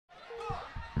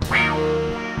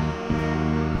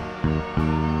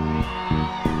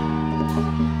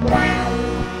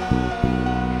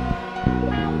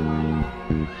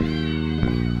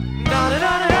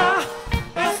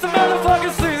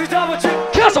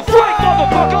Castle Frank,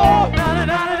 motherfucker! Na na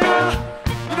na na na.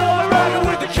 You know I'm rockin'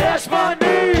 with the cash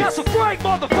money. Castle Frank,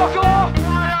 motherfucker!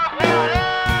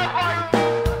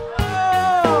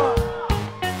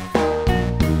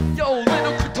 Yo,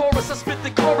 little clitoris, I spit the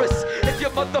chorus. If you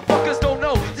motherfuckers don't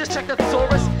know, just check the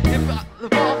thesaurus. If the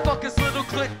motherfuckers little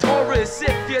clitoris.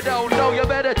 If you don't know, you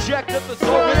better check the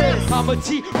thesaurus. I'm a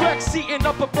T-Rex eating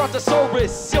up a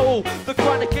brontosaurus. Yo, the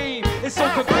chronic game is so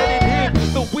competitive.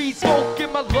 The weed smoke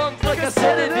in my lungs like a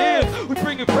sedative. We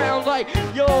bring it round like,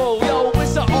 yo,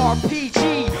 it's a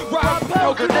RPG. Rhyme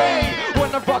propel grenade.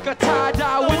 When I rock a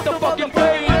tie-dye with the fucking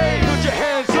fade. Put your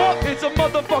hands up, it's a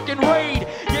motherfucking raid.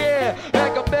 Yeah,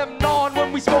 Agamemnon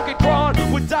when we smoking Kron.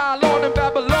 With Dylon and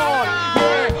Babylon.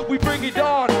 Yeah, we bring it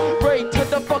on. Right to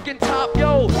the fucking top,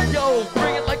 yo,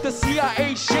 bring it like the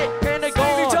CIA shit,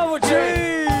 Pentagon. Double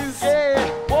G's. Yeah,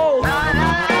 whoa.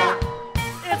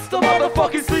 It's the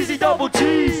motherfucking Sleazy Double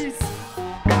G's.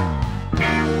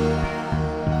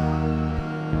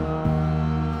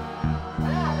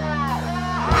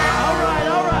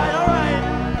 Alright.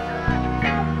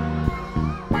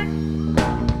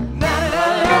 Na na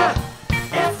na na.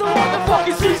 It's the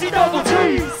motherfucking Sleazy Double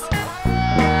G's.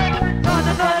 Na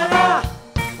na na na na.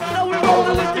 Now we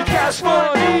rollin' with the cash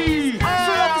money.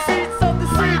 Straight off the seats of the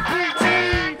CPT.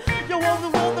 Yo,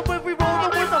 rollin' when we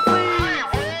rollin' with the fleet.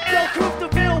 Yo, Coop the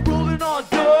Ville rollin' on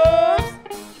dubs.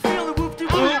 Feelin'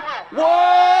 whoop-de-whoop.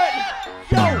 What?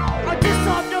 Yo, I just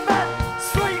on your mat,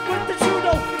 straight with the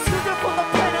judo. Shooting from the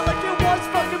planet like it was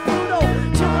fucking Pluto.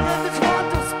 Chillin' in the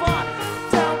Toronto spot.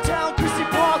 Downtown Chrissy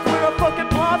Park, where a fucking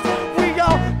pops. We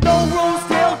all know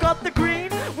Rosedale got the green.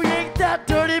 We ain't that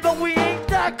dirty, but we ain't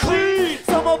that clean.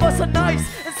 Some of us are nice,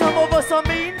 and some of us are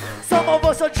mean. Some of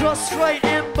us are just straight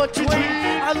in between.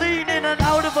 I lean in and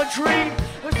out of a dream.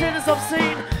 As soon as I've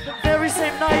seen the very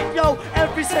same night, yo,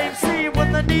 every same scene.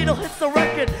 When the needle hits the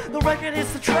record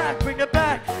hits the track, bring it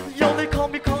back. Yo, they call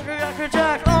me Conquer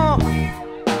Jack. Hold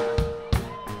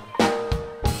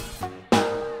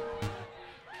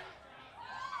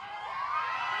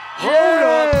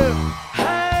up.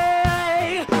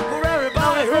 Hey, we're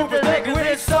everybody who been thinking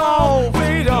it's so.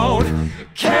 We don't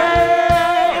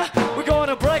care. We're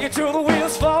gonna break it till the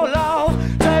wheels fall off.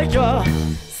 Take a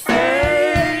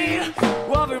seat.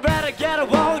 Well, we better get a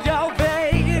hold, yo,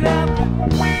 baby.